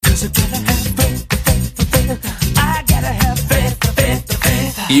You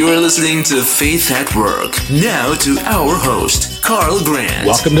are listening to Faith at Work. Now to our host, Carl Grant.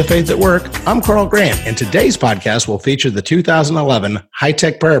 Welcome to Faith at Work. I'm Carl Grant, and today's podcast will feature the 2011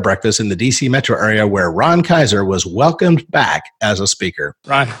 High-Tech Prayer Breakfast in the D.C. metro area where Ron Kaiser was welcomed back as a speaker.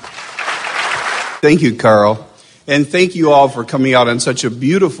 Ron. Thank you, Carl. And thank you all for coming out on such a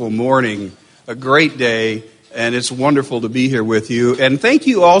beautiful morning, a great day, and it's wonderful to be here with you. And thank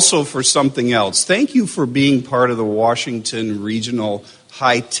you also for something else. Thank you for being part of the Washington Regional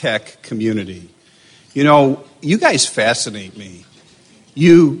High-Tech community. You know, you guys fascinate me.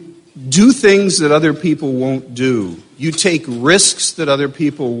 You do things that other people won't do. You take risks that other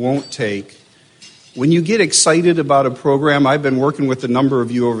people won't take. When you get excited about a program, I've been working with a number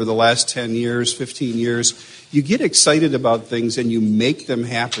of you over the last 10 years, 15 years. You get excited about things and you make them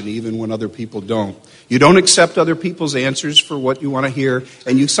happen even when other people don't. You don't accept other people's answers for what you want to hear,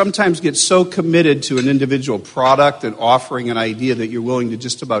 and you sometimes get so committed to an individual product and offering an idea that you're willing to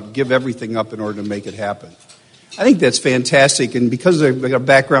just about give everything up in order to make it happen. I think that's fantastic, and because I've got a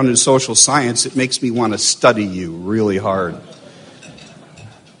background in social science, it makes me want to study you really hard.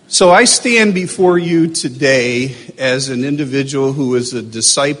 So I stand before you today as an individual who is a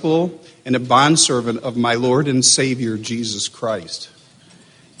disciple and a bondservant of my Lord and Savior, Jesus Christ.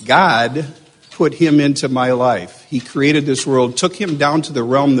 God put him into my life. He created this world, took him down to the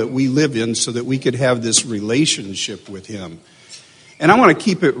realm that we live in so that we could have this relationship with him. And I want to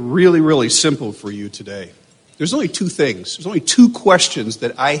keep it really, really simple for you today. There's only two things. There's only two questions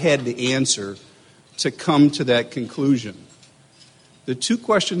that I had to answer to come to that conclusion. The two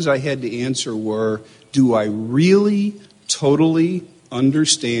questions I had to answer were, do I really, totally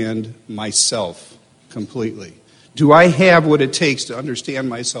understand myself completely? Do I have what it takes to understand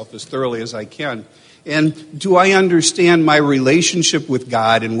myself as thoroughly as I can? And do I understand my relationship with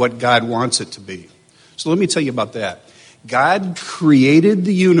God and what God wants it to be? So let me tell you about that. God created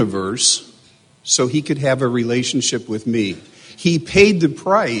the universe so he could have a relationship with me. He paid the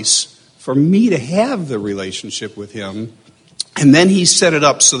price for me to have the relationship with him. And then he set it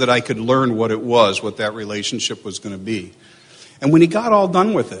up so that I could learn what it was, what that relationship was going to be. And when he got all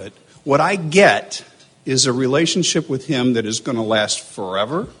done with it, what I get is a relationship with him that is going to last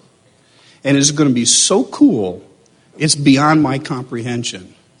forever and is going to be so cool, it's beyond my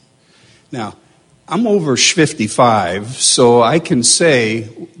comprehension. Now, I'm over 55, so I can say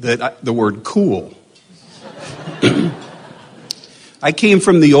that the word cool. I came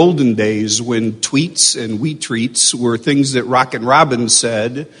from the olden days when tweets and wheat treats were things that Rockin' Robin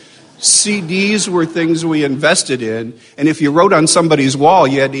said. CDs were things we invested in. And if you wrote on somebody's wall,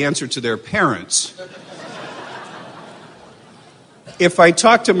 you had to answer to their parents. If I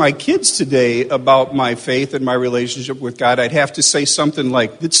talk to my kids today about my faith and my relationship with God, I'd have to say something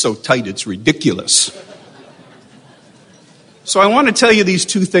like, it's so tight, it's ridiculous. So I want to tell you these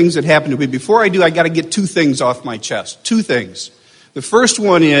two things that happened to me. Before I do, I got to get two things off my chest. Two things. The first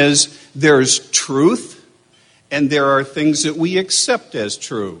one is there's truth, and there are things that we accept as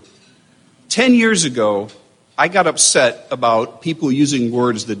true. 10 years ago, I got upset about people using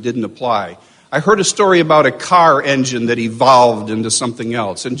words that didn't apply. I heard a story about a car engine that evolved into something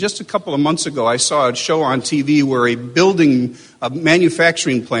else. And just a couple of months ago, I saw a show on TV where a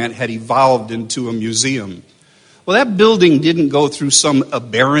manufacturing plant had evolved into a museum. Well, that building didn't go through some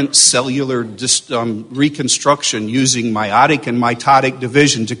aberrant cellular reconstruction using meiotic and mitotic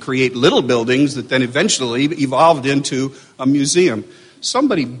division to create little buildings that then eventually evolved into a museum.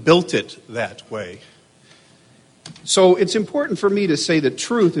 Somebody built it that way. So it's important for me to say that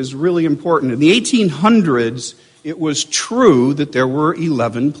truth is really important. In the 1800s, it was true that there were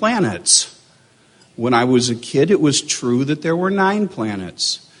 11 planets. When I was a kid, it was true that there were 9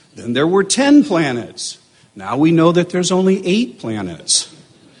 planets. Then there were 10 planets. Now we know that there's only 8 planets.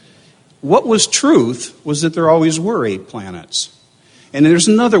 What was truth was that there always were 8 planets. And there's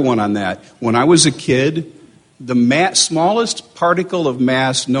another one on that. When I was a kid, the smallest particle of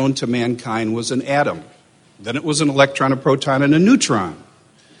mass known to mankind was an atom. Then it was an electron, a proton, and a neutron.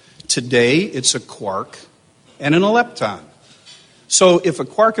 Today, it's a quark and an lepton. So if a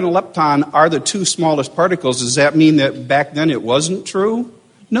quark and a lepton are the two smallest particles, does that mean that back then it wasn't true?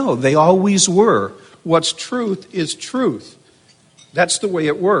 No, they always were. What's truth is truth. That's the way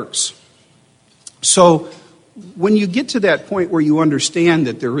it works. So when you get to that point where you understand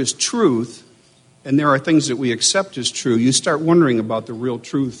that there is truth and there are things that we accept as true, you start wondering about the real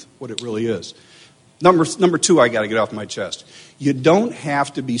truth, what it really is. Number 2, I got to get off my chest. You don't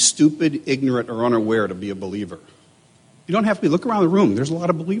have to be stupid, ignorant, or unaware to be a believer. You don't have to be. Look around the room. There's a lot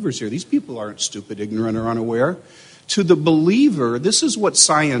of believers here. These people aren't stupid, ignorant, or unaware. To the believer, this is what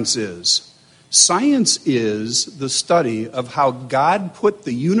science is. Science is the study of how God put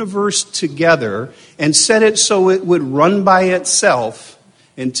the universe together and set it so it would run by itself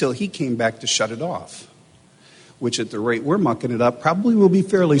until he came back to shut it off, which at the rate we're mucking it up probably will be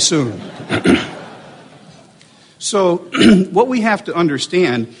fairly soon. So what we have to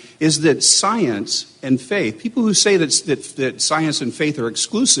understand is that science and faith, people who say that science and faith are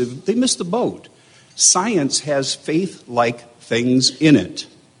exclusive, they miss the boat. Science has faith-like things in it.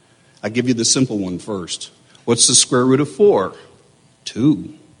 I'll give you the simple one first. What's the square root of 4?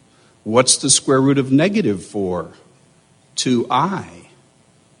 2. What's the square root of -4? 2i.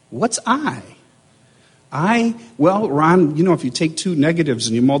 What's I? Well, Ron, if you take two negatives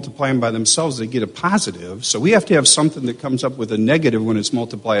and you multiply them by themselves, they get a positive. So we have to have something that comes up with a negative when it's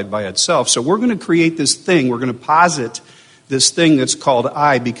multiplied by itself. So we're going to create this thing. We're going to posit this thing that's called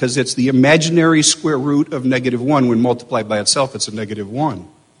I because it's the imaginary square root of -1. When multiplied by itself, it's a -1.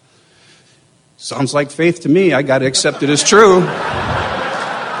 Sounds like faith to me. I got to accept it as true.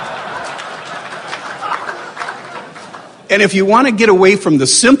 And if you want to get away from the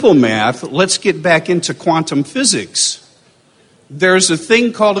simple math, let's get back into quantum physics. There's a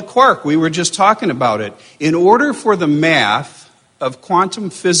thing called a quark. We were just talking about it. In order for the math of quantum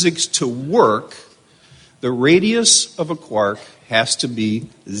physics to work, the radius of a quark has to be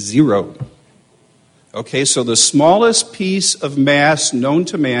 0. Okay, so the smallest piece of mass known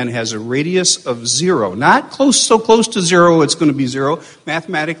to man has a radius of 0. Not so close to 0 it's going to be 0.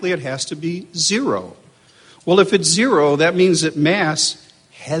 Mathematically, it has to be 0. Well, if it's 0, that means that mass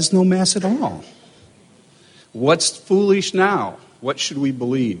has no mass at all. What's foolish now? What should we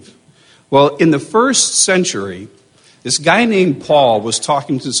believe? Well, in the first century, this guy named Paul was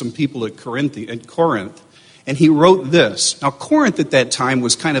talking to some people at Corinth, and he wrote this. Now, Corinth at that time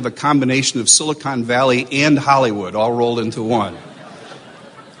was kind of a combination of Silicon Valley and Hollywood, all rolled into one.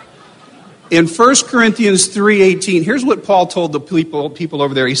 In 1 Corinthians 3:18, here's what Paul told the people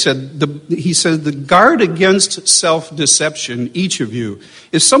over there. He said, the guard against self-deception, each of you.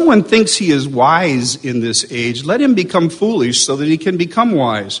 If someone thinks he is wise in this age, let him become foolish so that he can become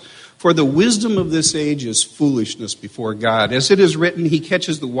wise. For the wisdom of this age is foolishness before God. As it is written, he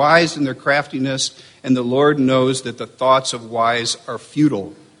catches the wise in their craftiness, and the Lord knows that the thoughts of wise are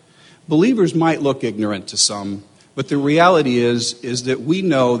futile. Believers might look ignorant to some, but the reality is that we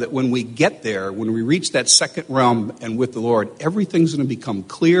know that when we get there, when we reach that second realm and with the Lord, everything's going to become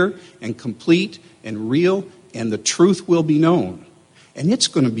clear and complete and real, and the truth will be known. And it's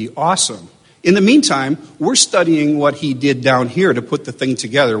going to be awesome. In the meantime, we're studying what he did down here to put the thing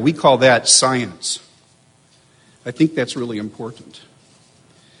together. We call that science. I think that's really important.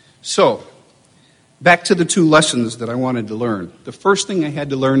 So, back to the two lessons that I wanted to learn. The first thing I had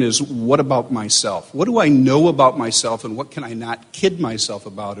to learn is, what about myself? What do I know about myself, and what can I not kid myself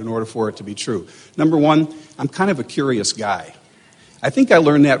about in order for it to be true? Number one, I'm kind of a curious guy. I think I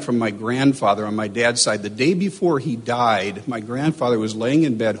learned that from my grandfather on my dad's side. The day before he died, my grandfather was laying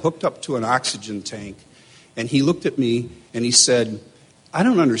in bed, hooked up to an oxygen tank, and he looked at me and he said, I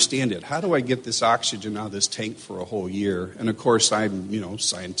don't understand it. How do I get this oxygen out of this tank for a whole year? And of course, I'm,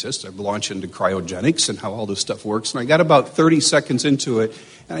 scientist. I've launched into cryogenics and how all this stuff works. And I got about 30 seconds into it,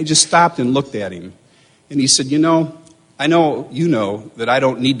 and I just stopped and looked at him. And he said, I know you know that I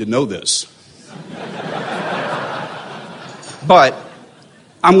don't need to know this. But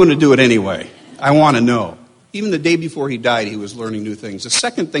I'm going to do it anyway. I want to know. Even the day before he died, he was learning new things. The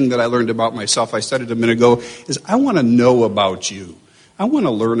second thing that I learned about myself, I said it a minute ago, is I want to know about you. I want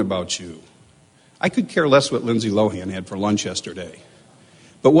to learn about you. I could care less what Lindsay Lohan had for lunch yesterday.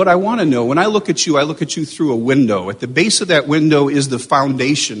 But what I want to know, when I look at you through a window. At the base of that window is the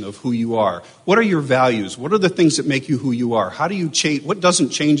foundation of who you are. What are your values? What are the things that make you who you are? How do you change? What doesn't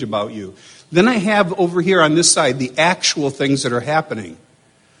change about you? Then I have over here on this side the actual things that are happening.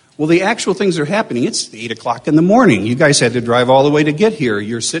 Well, the actual things that are happening, it's 8 o'clock in the morning. You guys had to drive all the way to get here.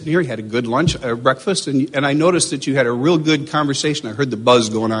 You're sitting here, you had a good breakfast, and I noticed that you had a real good conversation. I heard the buzz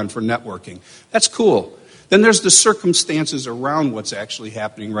going on for networking. That's cool. Then there's the circumstances around what's actually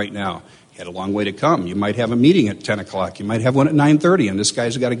happening right now. You had a long way to come. You might have a meeting at 10 o'clock. You might have one at 9:30, and this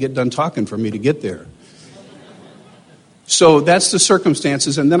guy's got to get done talking for me to get there. So that's the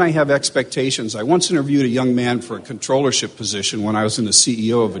circumstances, and then I have expectations. I once interviewed a young man for a controllership position when I was in the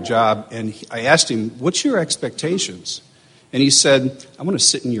CEO of a job, and I asked him, what's your expectations? And he said, I want to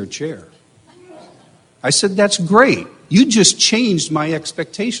sit in your chair. I said, that's great. You just changed my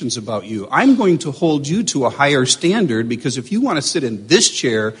expectations about you. I'm going to hold you to a higher standard because if you want to sit in this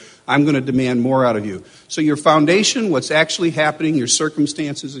chair, I'm going to demand more out of you. So your foundation, what's actually happening, your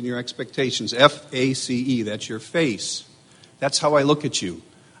circumstances and your expectations, F-A-C-E, that's your face. That's how I look at you.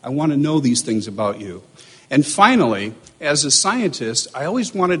 I want to know these things about you. And finally, as a scientist, I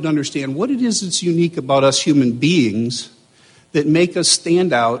always wanted to understand what it is that's unique about us human beings that make us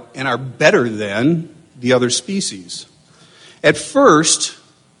stand out and are better than the other species. At first,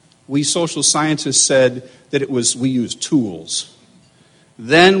 we social scientists said that we use tools.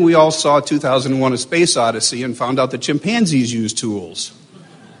 Then we all saw 2001: A Space Odyssey and found out that chimpanzees use tools.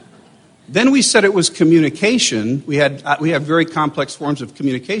 Then we said it was communication. We have very complex forms of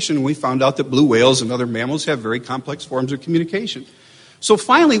communication, and we found out that blue whales and other mammals have very complex forms of communication. So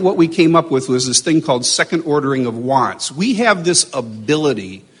finally what we came up with was this thing called second ordering of wants. We have this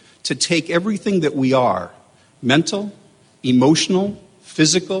ability to take everything that we are, mental, emotional,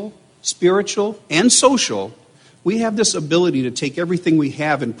 physical, spiritual, and social. We have this ability to take everything we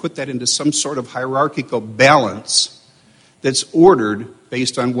have and put that into some sort of hierarchical balance that's ordered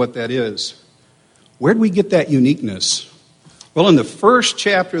based on what that is. Where do we get that uniqueness? Well, in the first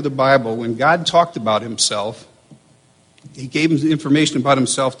chapter of the Bible, when God talked about himself, he gave information about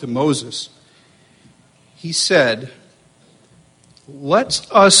himself to Moses. He said, "Let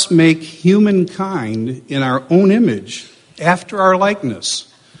us make humankind in our own image, after our likeness,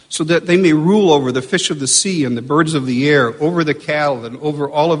 so that they may rule over the fish of the sea and the birds of the air, over the cattle and over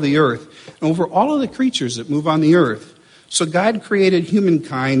all of the earth, and over all of the creatures that move on the earth." So God created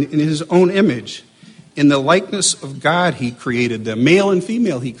humankind in his own image. In the likeness of God he created them. Male and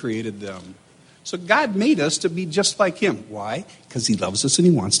female he created them. So God made us to be just like him. Why? Because he loves us and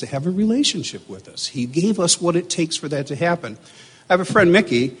he wants to have a relationship with us. He gave us what it takes for that to happen. I have a friend,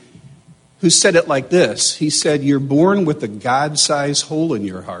 Mickey, who said it like this. He said, "You're born with a God-sized hole in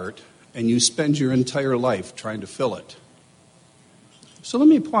your heart, and you spend your entire life trying to fill it." So let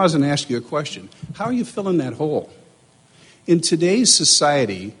me pause and ask you a question. How are you filling that hole? In today's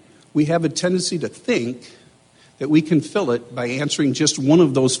society, we have a tendency to think that we can fill it by answering just one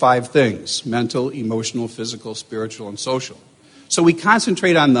of those 5 things: mental, emotional, physical, spiritual, and social. So we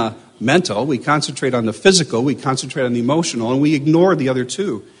concentrate on the mental, we concentrate on the physical, we concentrate on the emotional, and we ignore the other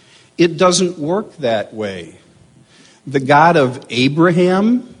 2. It doesn't work that way. The God of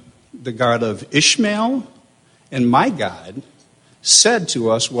Abraham, the God of Ishmael, and my God said to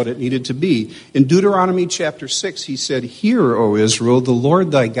us what it needed to be. In Deuteronomy chapter 6, he said, "Hear, O Israel, the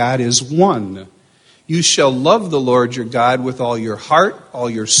Lord thy God is one. You shall love the Lord your God with all your heart, all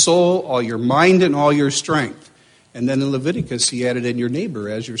your soul, all your mind, and all your strength." And then in Leviticus, he added in your neighbor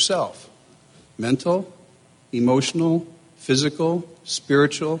as yourself. Mental, emotional, physical,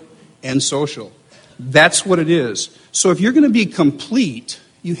 spiritual, and social. That's what it is. So if you're going to be complete,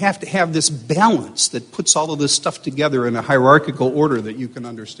 you have to have this balance that puts all of this stuff together in a hierarchical order that you can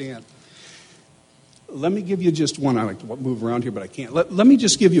understand. Let me give you just one. I like to move around here, but I can't. Let me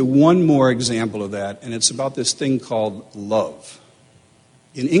just give you one more example of that, and it's about this thing called love.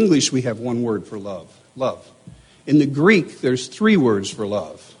 In English, we have one word for love. Love. In the Greek, there's 3 words for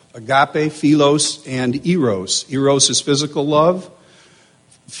love: agape, philos, and eros. Eros is physical love.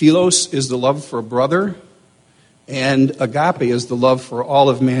 Philos is the love for a brother. And agape is the love for all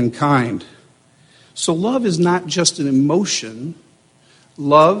of mankind. So love is not just an emotion.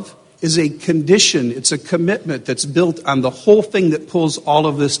 Love is a condition. It's a commitment that's built on the whole thing that pulls all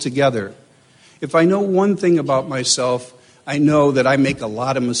of this together. If I know one thing about myself, I know that I make a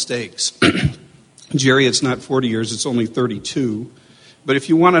lot of mistakes. Jerry, it's not 40 years, it's only 32. But if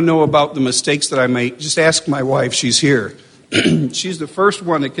you want to know about the mistakes that I make, just ask my wife. She's here. She's the first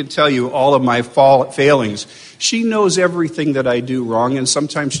one that can tell you all of my failings. She knows everything that I do wrong, and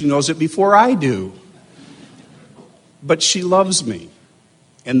sometimes she knows it before I do. But she loves me.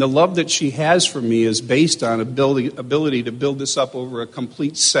 And the love that she has for me is based on ability to build this up over a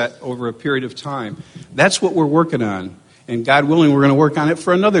complete set, over a period of time. That's what we're working on. And God willing, we're going to work on it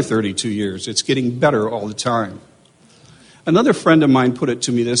for another 32 years. It's getting better all the time. Another friend of mine put it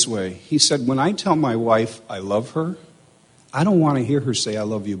to me this way. He said, "When I tell my wife I love her, I don't want to hear her say, 'I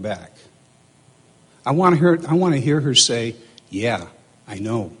love you back.' I want to hear her say, 'Yeah, I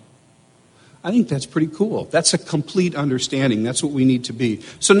know.'" I think that's pretty cool. That's a complete understanding. That's what we need to be.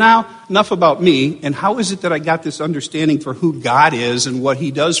 So now, enough about me, and how is it that I got this understanding for who God is and what he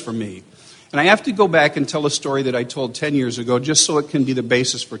does for me? And I have to go back and tell a story that I told 10 years ago, just so it can be the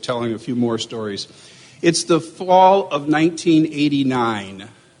basis for telling a few more stories. It's the fall of 1989.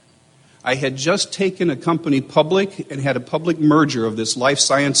 I had just taken a company public and had a public merger of this life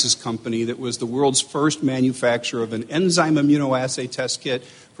sciences company that was the world's first manufacturer of an enzyme immunoassay test kit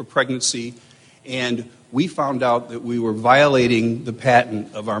for pregnancy. And we found out that we were violating the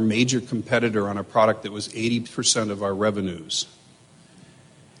patent of our major competitor on a product that was 80% of our revenues.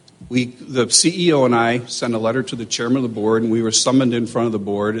 The CEO and I sent a letter to the chairman of the board, and we were summoned in front of the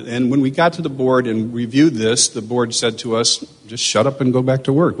board. And when we got to the board and reviewed this, the board said to us, just shut up and go back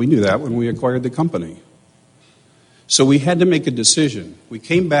to work. We knew that when we acquired the company. So we had to make a decision. We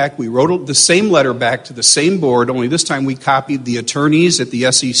came back, we wrote the same letter back to the same board, only this time we copied the attorneys at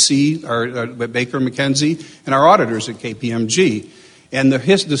the SEC, Baker McKenzie, and our auditors at KPMG. And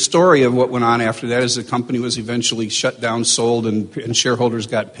the story of what went on after that is the company was eventually shut down, sold, and shareholders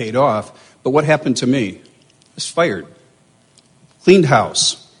got paid off. But what happened to me? I was fired. Cleaned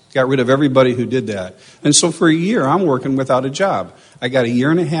house. Got rid of everybody who did that. And so for a year, I'm working without a job. I got a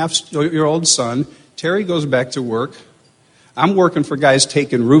 1.5-year-old son. Terry goes back to work. I'm working for guys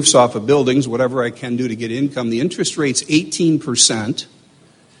taking roofs off of buildings, whatever I can do to get income. The interest rate's 18%.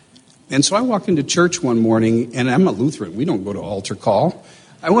 And so I walk into church one morning, and I'm a Lutheran. We don't go to altar call.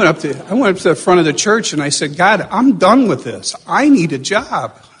 I went up to the front of the church, and I said, God, I'm done with this. I need a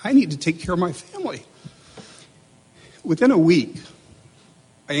job. I need to take care of my family. Within a week,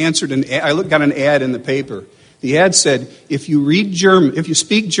 I got an ad in the paper. The ad said, if you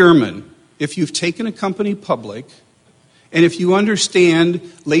speak German, if you've taken a company public, and if you understand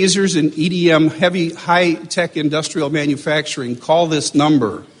lasers and EDM, heavy, high-tech industrial manufacturing, call this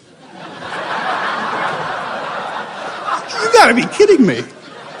number. You got to be kidding me.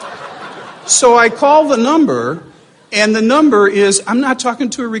 So I call the number, and the number is, I'm not talking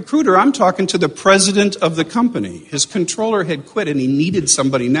to a recruiter, I'm talking to the president of the company. His controller had quit, and he needed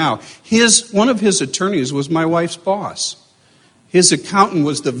somebody now. One of his attorneys was my wife's boss. His accountant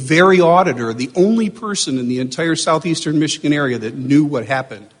was the very auditor, the only person in the entire southeastern Michigan area that knew what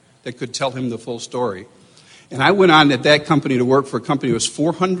happened, that could tell him the full story. And I went on at that company to work for a company that was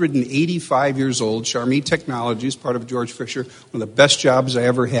 485 years old, Charmy Technologies, part of George Fisher, one of the best jobs I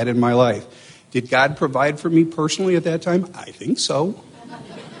ever had in my life. Did God provide for me personally at that time? I think so.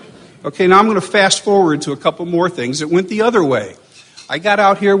 Okay, now I'm going to fast forward to a couple more things that went the other way. I got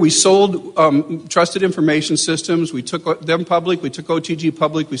out here, we sold Trusted Information Systems, we took them public, we took OTG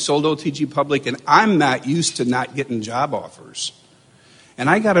public, we sold OTG public, and I'm not used to not getting job offers. And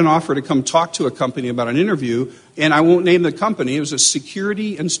I got an offer to come talk to a company about an interview, and I won't name the company, it was a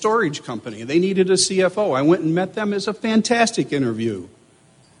security and storage company. They needed a CFO. I went and met them. It was a fantastic interview.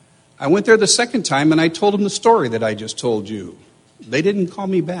 I went there the second time, and I told them the story that I just told you. They didn't call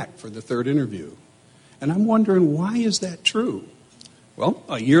me back for the third interview. And I'm wondering, why is that true? Well,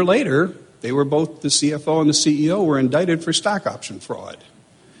 a year later, they were both, the CFO and the CEO were indicted for stock option fraud.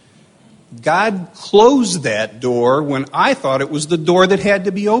 God closed that door when I thought it was the door that had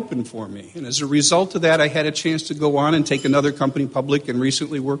to be open for me. And as a result of that, I had a chance to go on and take another company public and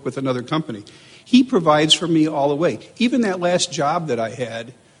recently work with another company. He provides for me all the way. Even that last job that I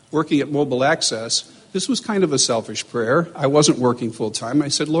had, working at Mobile Access, this was kind of a selfish prayer. I wasn't working full time. I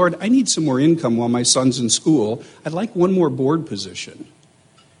said, Lord, I need some more income while my son's in school. I'd like one more board position.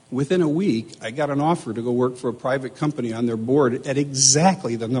 Within a week, I got an offer to go work for a private company on their board at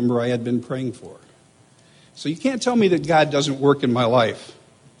exactly the number I had been praying for. So you can't tell me that God doesn't work in my life.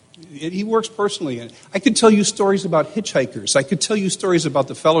 He works personally. I could tell you stories about hitchhikers. I could tell you stories about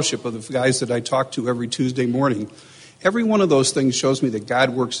the fellowship of the guys that I talk to every Tuesday morning. Every one of those things shows me that God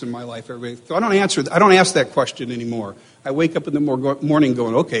works in my life every day. So I don't ask that question anymore. I wake up in the morning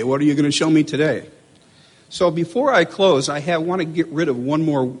going, okay, what are you going to show me today? So before I close, I want to get rid of one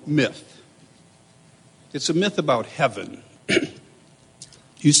more myth. It's a myth about heaven.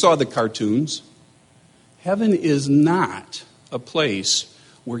 You saw the cartoons. Heaven is not a place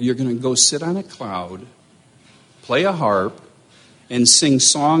where you're going to go sit on a cloud, play a harp, and sing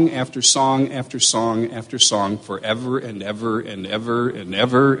song after song after song after song forever and ever and ever and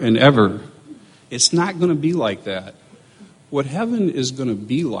ever and ever. It's not going to be like that. What heaven is going to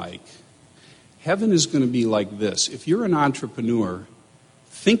be like this. If you're an entrepreneur,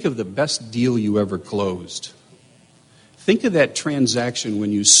 think of the best deal you ever closed. Think of that transaction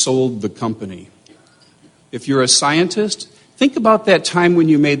when you sold the company. If you're a scientist, think about that time when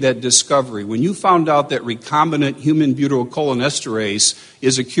you made that discovery, when you found out that recombinant human butyrylcholinesterase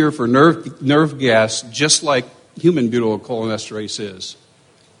is a cure for nerve gas, just like human butyrylcholinesterase is.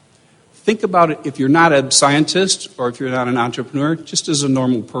 Think about it if you're not a scientist or if you're not an entrepreneur, just as a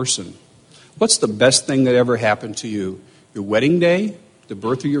normal person. What's the best thing that ever happened to you? Your wedding day? The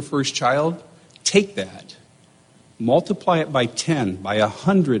birth of your first child? Take that. multiply it by 10, by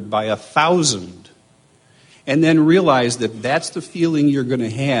 100, by 1,000, and then realize that that's the feeling you're going to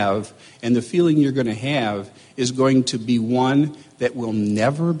have, and the feeling you're going to have is going to be one that will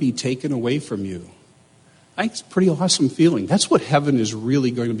never be taken away from you. I think it's a pretty awesome feeling. That's what heaven is really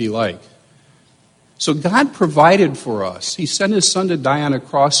going to be like. So God provided for us. He sent his son to die on a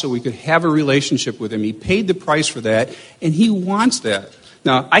cross so we could have a relationship with him. He paid the price for that, and he wants that.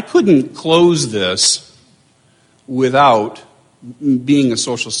 Now, I couldn't close this without being a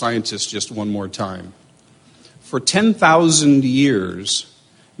social scientist just one more time. For 10,000 years,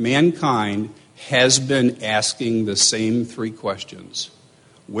 mankind has been asking the same three questions.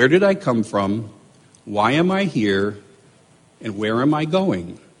 Where did I come from? Why am I here? And where am I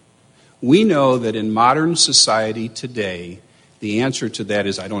going? We know that in modern society today, the answer to that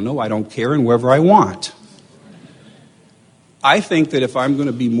is, I don't know, I don't care, and wherever I want. I think that if I'm going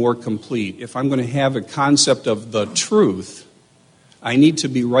to be more complete, if I'm going to have a concept of the truth, I need to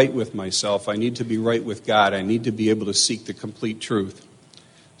be right with myself. I need to be right with God. I need to be able to seek the complete truth.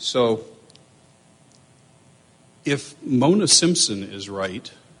 So, if Mona Simpson is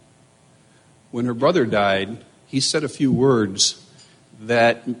right, when her brother died, he said a few words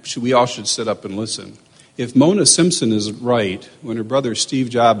that we all should sit up and listen. If Mona Simpson is right, when her brother Steve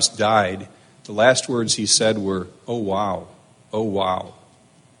Jobs died, the last words he said were, "Oh wow, oh wow,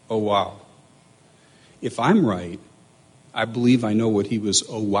 oh wow." If I'm right, I believe I know what he was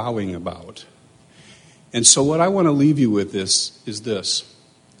oh wowing about. And so what I want to leave you with is this.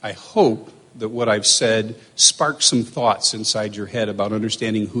 I hope that what I've said sparks some thoughts inside your head about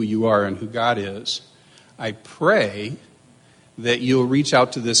understanding who you are and who God is. I pray that you'll reach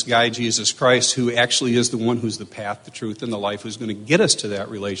out to this guy, Jesus Christ, who actually is the one who's the path, the truth, and the life, who's going to get us to that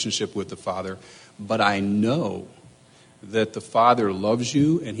relationship with the Father. But I know that the Father loves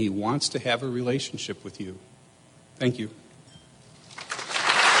you and he wants to have a relationship with you. Thank you.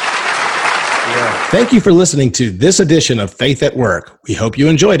 Thank you for listening to this edition of Faith at Work. We hope you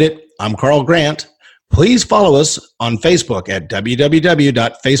enjoyed it. I'm Carl Grant. Please follow us on Facebook at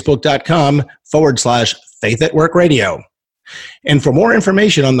www.facebook.com/Faith at Work Radio. And for more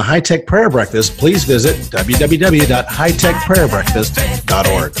information on the High Tech Prayer Breakfast, please visit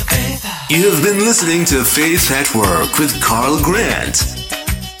www.hightechprayerbreakfast.org. You've been listening to Faith at Work with Carl Grant.